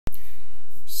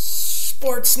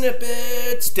Sports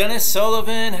Snippets! Dennis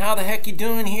Sullivan, how the heck you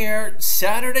doing here?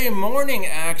 Saturday morning,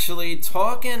 actually,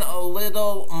 talking a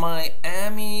little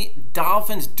Miami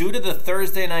Dolphins due to the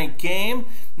Thursday night game.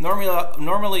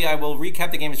 Normally I will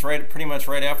recap the games pretty much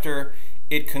right after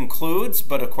it concludes,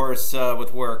 but of course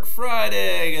with work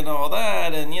Friday and all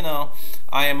that, and you know,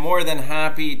 I am more than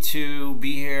happy to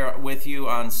be here with you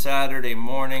on Saturday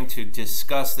morning to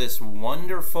discuss this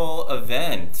wonderful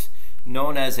event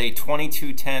known as a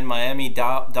 22-10 Miami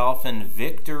Dolphin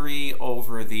victory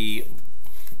over the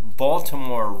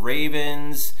Baltimore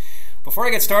Ravens. Before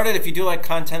I get started, if you do like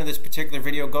content of this particular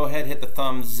video, go ahead, hit the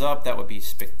thumbs up. That would be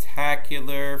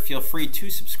spectacular. Feel free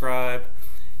to subscribe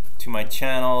to my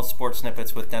channel, Sports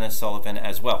Snippets with Dennis Sullivan,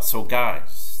 as well. So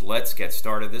guys, let's get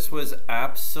started. This was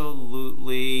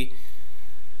absolutely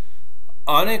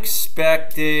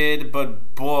unexpected,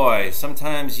 but boy,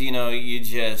 sometimes, you know, you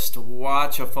just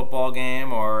watch a football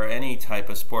game or any type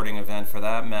of sporting event for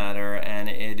that matter, and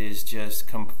it is just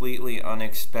completely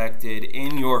unexpected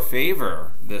in your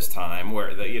favor this time,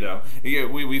 where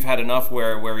we've had enough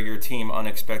where your team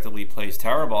unexpectedly plays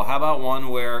terrible. How about one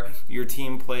where your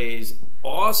team plays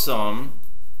awesome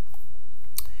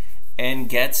and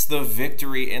gets the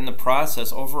victory in the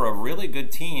process over a really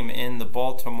good team in the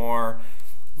Baltimore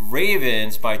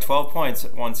Ravens by 12 points,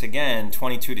 once again,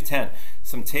 22-10.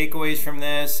 Some takeaways from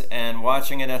this, and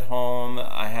watching it at home,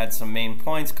 I had some main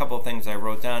points, a couple of things I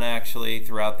wrote down actually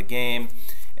throughout the game,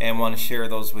 and want to share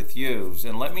those with you.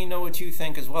 And let me know what you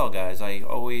think as well, guys. I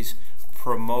always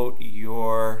promote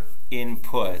your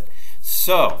input.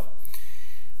 So,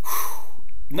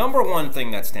 number one thing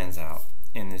that stands out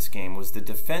in this game was the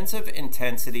defensive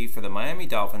intensity for the Miami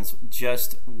Dolphins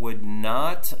just would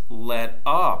not let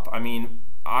up. I mean,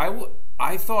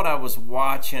 I thought I was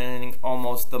watching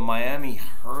almost the Miami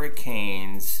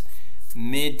Hurricanes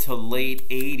mid to late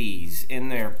 80s in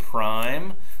their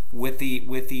prime with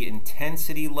the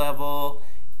intensity level.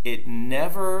 It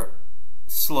never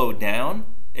slowed down.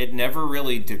 It never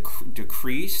really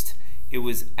decreased. It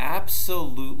was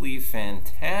absolutely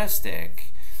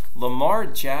fantastic. Lamar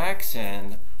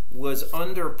Jackson was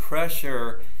under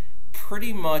pressure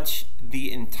pretty much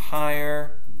the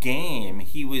entire game.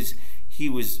 He was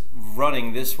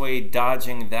running this way,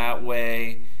 dodging that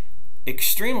way.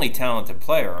 Extremely talented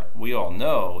player, we all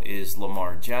know, is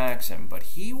Lamar Jackson, but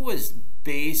he was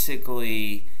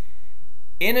basically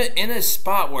in a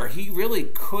spot where he really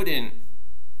couldn't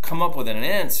come up with an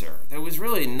answer. There was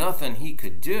really nothing he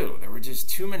could do. There were just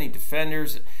too many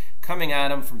defenders coming at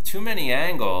him from too many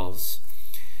angles.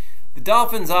 The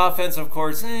Dolphins' offense, of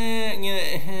course, it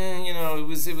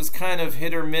was kind of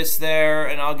hit or miss there,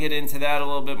 and I'll get into that a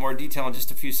little bit more detail in just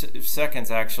a few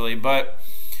seconds, actually. But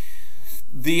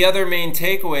the other main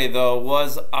takeaway, though,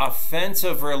 was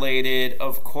offensive-related.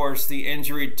 Of course, the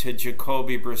injury to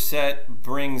Jacoby Brissett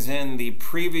brings in the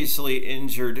previously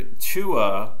injured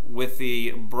Tua with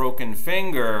the broken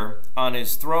finger on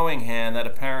his throwing hand that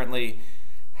apparently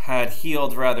had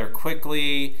healed rather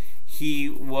quickly. He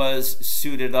was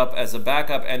suited up as a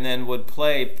backup and then would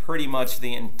play pretty much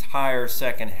the entire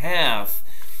second half.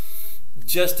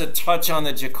 Just to touch on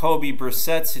the Jacoby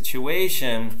Brissett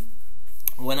situation,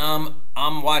 when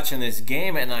I'm watching this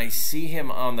game and I see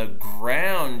him on the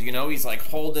ground, you know, he's like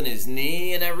holding his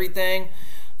knee and everything,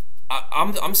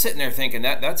 I'm sitting there thinking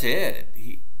that's it.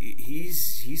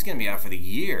 He's going to be out for the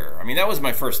year. I mean, that was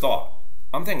my first thought.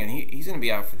 I'm thinking he's going to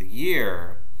be out for the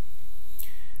year.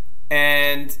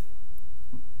 And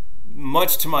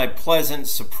much to my pleasant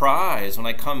surprise, when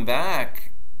I come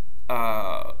back,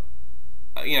 I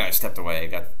stepped away,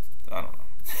 got, I don't know,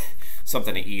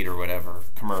 something to eat or whatever,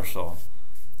 commercial.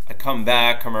 I come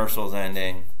back, commercial's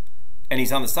ending, and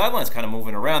he's on the sidelines kind of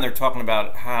moving around. They're talking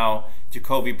about how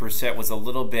Jacoby Brissett was a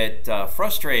little bit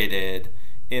frustrated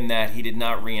in that he did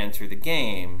not re-enter the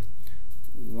game,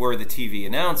 were the TV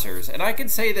announcers. And I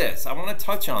could say this, I want to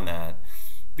touch on that,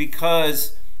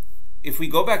 because if we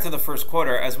go back to the first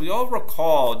quarter, as we all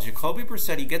recall, Jacoby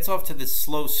Brissett, he gets off to this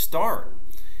slow start.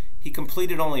 He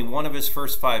completed only one of his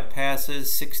first 5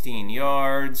 passes, 16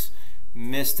 yards,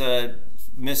 missed a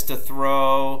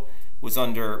throw, was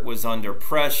under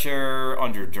pressure,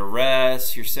 under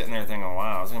duress. You're sitting there thinking,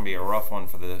 wow, it's going to be a rough one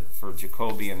for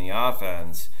Jacoby and the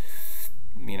offense.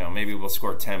 You know, maybe we'll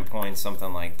score 10 points,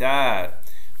 something like that.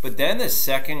 But then the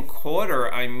second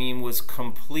quarter, I mean, was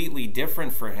completely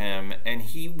different for him, and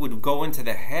he would go into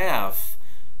the half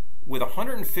with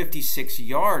 156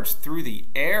 yards through the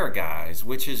air, guys,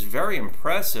 which is very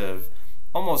impressive.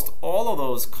 Almost all of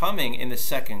those coming in the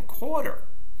second quarter.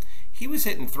 He was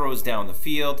hitting throws down the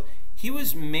field. He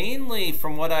was mainly,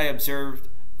 from what I observed,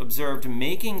 observed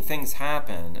making things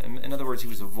happen. In other words, he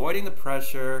was avoiding the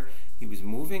pressure, he was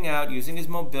moving out, using his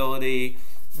mobility,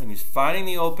 and he was finding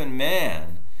the open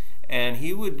man. And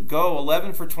he would go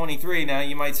 11 for 23. Now,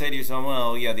 you might say to yourself,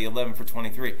 well, yeah, the 11 for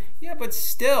 23. Yeah, but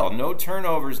still, no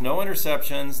turnovers, no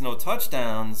interceptions, no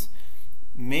touchdowns.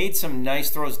 Made some nice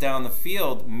throws down the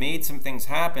field, made some things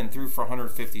happen, threw for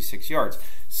 156 yards.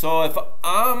 So if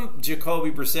I'm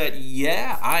Jacoby Brissett,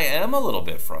 yeah, I am a little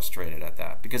bit frustrated at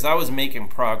that because I was making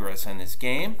progress in this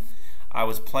game. I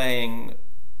was playing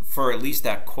for at least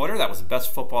that quarter. That was the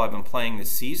best football I've been playing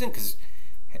this season because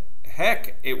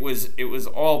heck, it was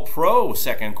all pro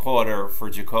second quarter for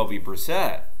Jacoby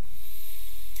Brissett.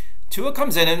 Tua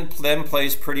comes in and then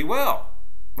plays pretty well,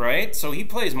 right? So he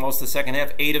plays most of the second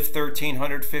half, 8 of 13,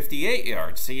 158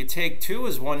 yards. So you take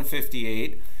Tua's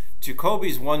 158,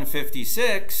 Jacoby's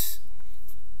 156.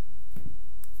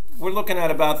 We're looking at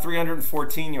about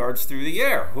 314 yards through the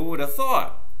air. Who would have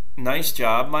thought? Nice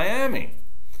job, Miami.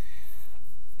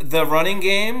 The running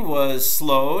game was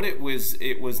slowed. It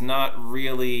was not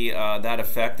really that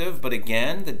effective. But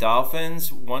again, the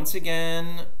Dolphins, once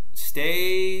again,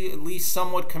 stay at least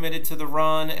somewhat committed to the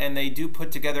run, and they do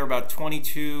put together about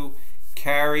 22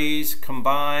 carries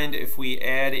combined if we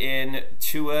add in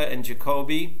Tua and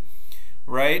Jacoby,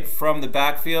 right? From the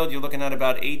backfield, you're looking at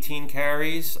about 18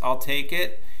 carries. I'll take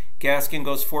it. Gaskin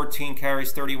goes 14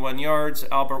 carries, 31 yards.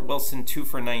 Albert Wilson, 2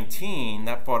 for 19.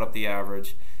 That brought up the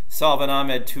average. Salvin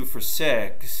Ahmed, 2 for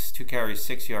 6, 2 carries,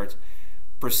 6 yards.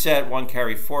 Brissett, 1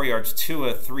 carry, 4 yards.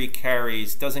 Tua, 3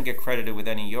 carries, doesn't get credited with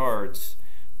any yards,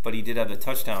 but he did have the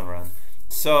touchdown run.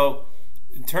 So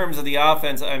in terms of the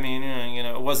offense, I mean,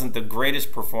 it wasn't the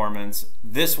greatest performance.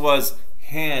 This was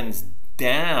hands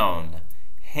down,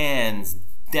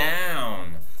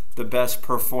 the best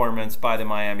performance by the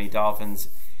Miami Dolphins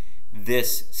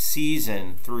this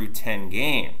season through 10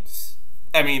 games.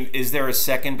 I mean, is there a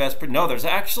second best? No, there's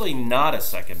actually not a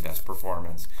second best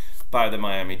performance by the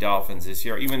Miami Dolphins this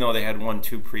year, even though they had won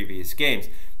 2 previous games.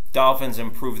 Dolphins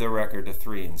improved their record to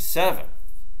 3-7.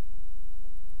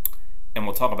 And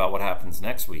we'll talk about what happens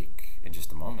next week in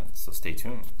just a moment, so stay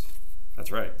tuned. That's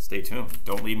right, stay tuned.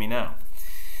 Don't leave me now.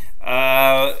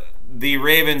 The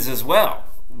Ravens as well.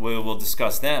 We'll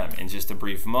discuss them in just a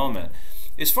brief moment.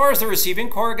 As far as the receiving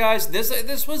core, guys,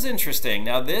 this was interesting.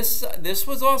 Now, this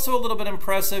was also a little bit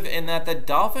impressive in that the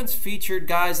Dolphins featured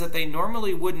guys that they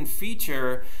normally wouldn't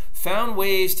feature, found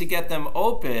ways to get them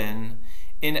open.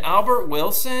 In Albert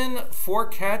Wilson, 4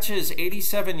 catches,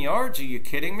 87 yards. Are you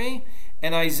kidding me?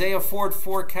 And Isaiah Ford,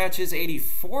 4 catches,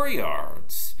 84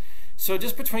 yards. So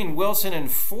just between Wilson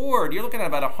and Ford, you're looking at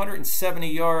about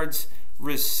 170 yards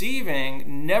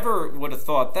receiving. Never would have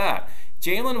thought that.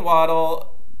 Jalen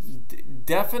Waddle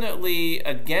definitely,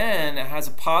 again, has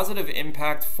a positive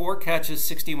impact. 4 catches,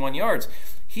 61 yards.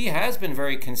 He has been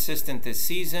very consistent this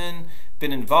season,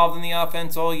 been involved in the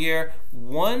offense all year.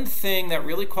 One thing that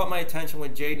really caught my attention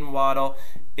with Jalen Waddle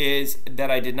is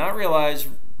that I did not realize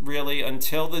really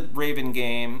until the Raven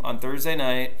game on Thursday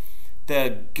night,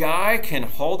 the guy can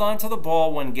hold on to the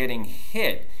ball when getting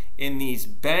hit in these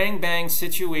bang-bang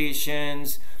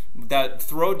situations that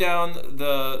throw down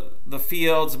the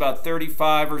fields about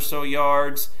 35 or so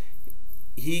yards.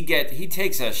 He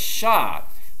takes a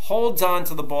shot, holds on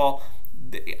to the ball,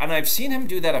 and I've seen him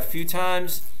do that a few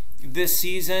times this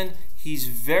season. He's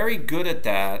very good at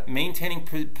that, maintaining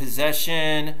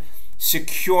possession,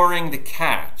 securing the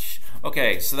catch.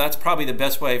 Okay, so that's probably the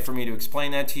best way for me to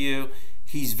explain that to you.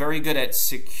 He's very good at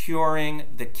securing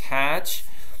the catch,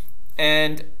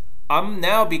 and I'm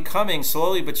now becoming,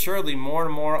 slowly but surely, more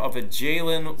and more of a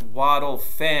Jalen Waddle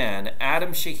fan.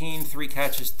 Adam Shaheen, 3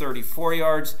 catches, 34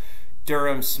 yards.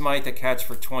 Durham Smythe, a catch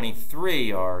for 23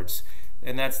 yards.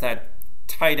 And that's that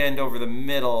tight end over the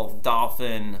middle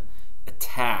Dolphin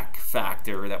attack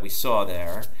factor that we saw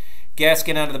there.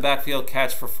 Gaskin out of the backfield,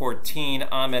 catch for 14.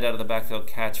 Ahmed out of the backfield,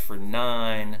 catch for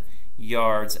 9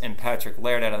 yards. And Patrick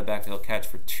Laird out of the backfield, catch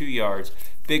for 2 yards.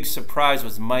 Big surprise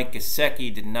was Mike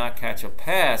Gesicki did not catch a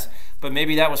pass, but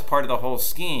maybe that was part of the whole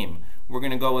scheme. We're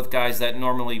going to go with guys that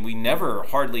normally we never,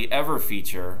 hardly ever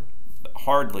feature,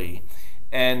 hardly.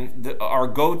 And our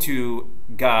go-to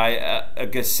guy,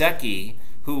 Gesicki,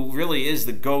 who really is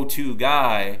the go-to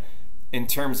guy in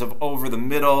terms of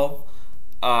over-the-middle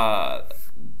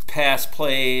pass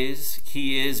plays.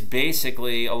 He is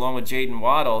basically, along with Jalen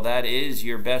Waddle, that is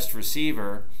your best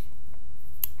receiver.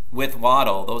 With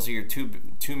Waddle, those are your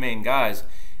two main guys,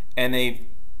 and they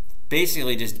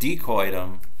basically just decoyed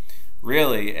him,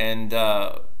 really. And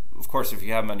of course, if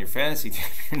you have him on your fantasy team,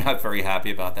 you're not very happy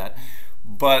about that.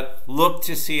 But look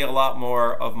to see a lot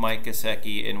more of Mike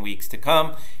Gesicki in weeks to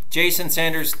come. Jason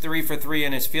Sanders, 3 for 3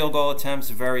 in his field goal attempts.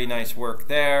 Very nice work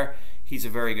there. He's a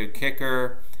very good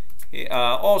kicker.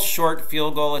 All short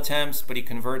field goal attempts, but he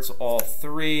converts all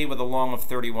 3 with a long of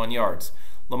 31 yards.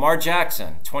 Lamar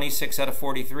Jackson, 26 out of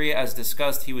 43. As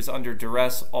discussed, he was under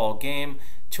duress all game.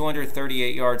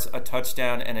 238 yards, a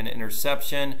touchdown, and an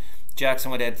interception.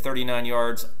 Jackson would add 39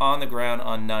 yards on the ground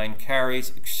on 9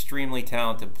 carries. Extremely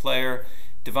talented player.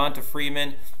 Devonta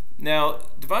Freeman. Now,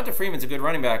 Devonta Freeman's a good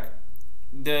running back.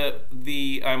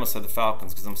 I almost said the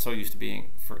Falcons because I'm so used to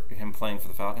him playing for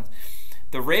the Falcons.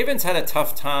 The Ravens had a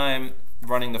tough time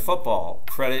running the football.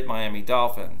 Credit Miami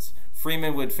Dolphins.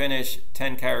 Freeman would finish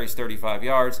 10 carries, 35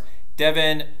 yards.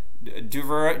 Devin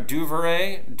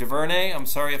Duvernay, I'm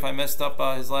sorry if I messed up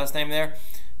his last name there.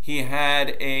 He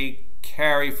had a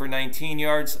carry for 19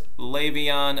 yards.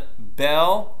 Le'Veon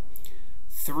Bell,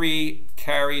 3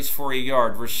 carries for a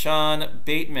yard. Rashawn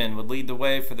Bateman would lead the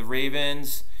way for the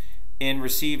Ravens in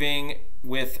receiving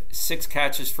with 6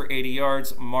 catches for 80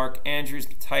 yards. Mark Andrews,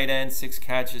 the tight end, 6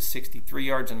 catches, 63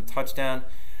 yards and a touchdown.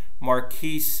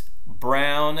 Marquise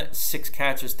Brown, 6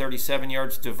 catches, 37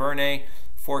 yards. Duvernay,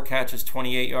 4 catches,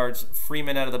 28 yards.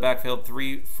 Freeman out of the backfield,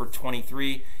 3 for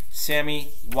 23.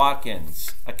 Sammy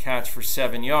Watkins, a catch for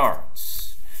 7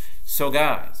 yards. So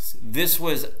guys, this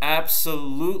was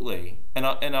absolutely, and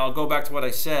I'll go back to what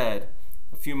I said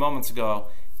a few moments ago,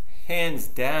 hands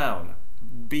down,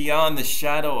 beyond the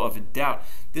shadow of a doubt,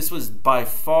 this was by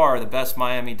far the best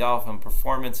Miami Dolphin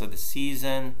performance of the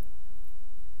season.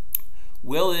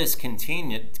 Will this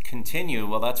continue?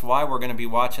 Well, that's why we're going to be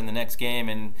watching the next game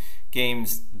and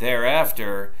games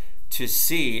thereafter to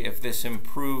see if this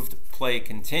improved play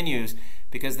continues.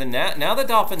 Because now the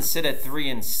Dolphins sit at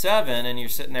 3-7, and you're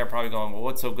sitting there probably going, well,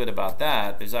 what's so good about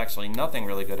that? There's actually nothing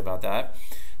really good about that.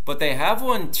 But they have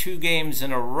won 2 games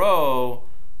in a row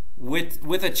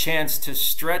with a chance to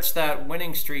stretch that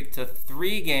winning streak to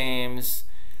 3 games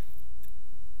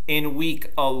in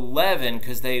week 11,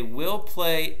 because they will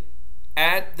play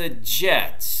at the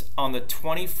Jets on the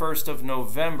 21st of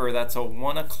November. That's a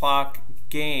 1 o'clock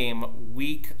game,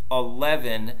 week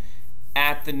 11,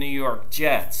 at the New York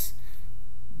Jets.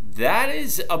 That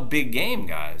is a big game,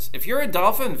 guys. If you're a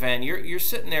Dolphin fan, you're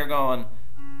sitting there going,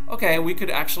 okay, we could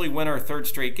actually win our 3rd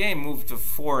straight game, move to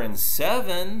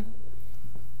 4-7.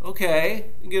 Okay,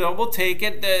 we'll take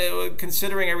it,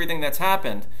 considering everything that's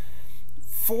happened.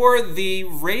 For the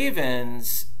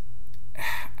Ravens,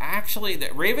 actually,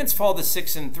 the Ravens fall to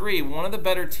 6-3, one of the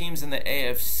better teams in the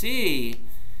AFC.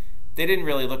 They didn't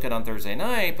really look at on Thursday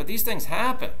night, but these things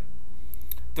happen.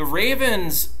 The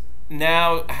Ravens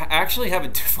now actually have a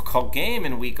difficult game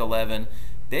in week 11.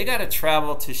 They got to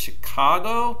travel to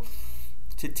Chicago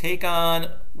to take on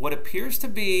what appears to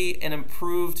be an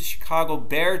improved Chicago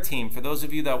Bear team. For those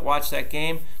of you that watched that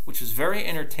game, which was very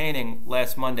entertaining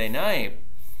last Monday night,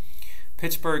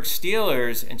 Pittsburgh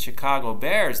Steelers and Chicago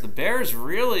Bears, the Bears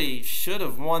really should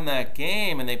have won that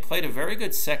game, and they played a very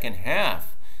good second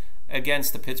half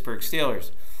against the Pittsburgh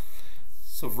Steelers.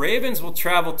 So Ravens will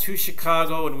travel to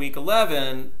Chicago in week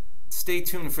 11. Stay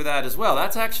tuned for that as well.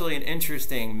 That's actually an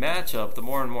interesting matchup the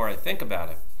more and more I think about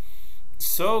it.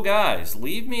 So guys,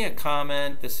 leave me a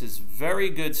comment. This is very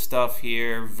good stuff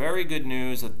here. Very good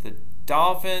news that the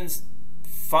Dolphins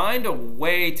find a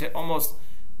way to almost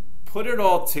put it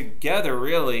all together,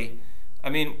 really. I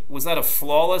mean, was that a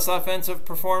flawless offensive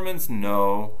performance?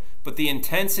 No. But the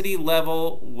intensity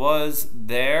level was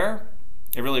there.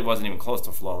 It really wasn't even close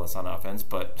to flawless on offense,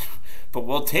 but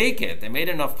we'll take it. They made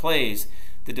enough plays.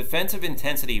 The defensive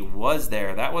intensity was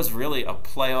there. That was really a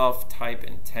playoff type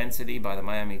intensity by the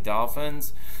Miami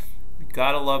Dolphins. You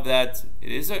gotta love that.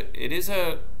 It is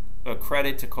a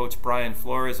credit to Coach Brian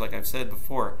Flores. Like I've said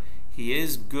before, he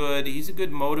is good. He's a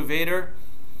good motivator.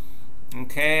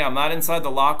 Okay, I'm not inside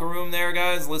the locker room there,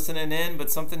 guys, listening in,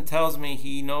 but something tells me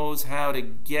he knows how to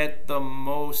get the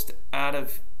most out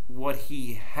of what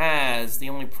he has. The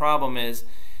only problem is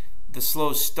the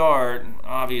slow start,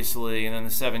 obviously, and then the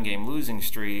 7-game losing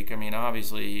streak. I mean,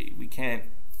 obviously, we can't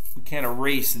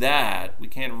erase that. We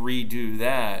can't redo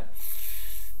that.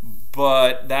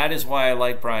 But that is why I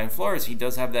like Brian Flores. He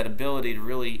does have that ability to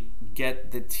really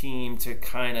get the team to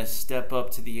kind of step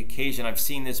up to the occasion. I've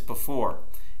seen this before.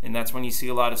 And that's when you see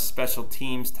a lot of special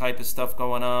teams type of stuff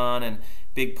going on and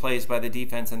big plays by the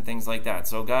defense and things like that.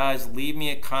 So, guys, leave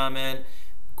me a comment.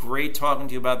 Great talking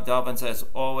to you about the Dolphins as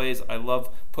always. I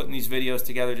love putting these videos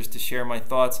together just to share my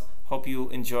thoughts. Hope you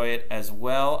enjoy it as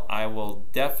well. I will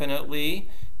definitely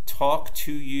talk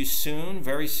to you soon,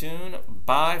 very soon.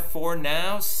 Bye for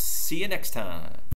now. See you next time.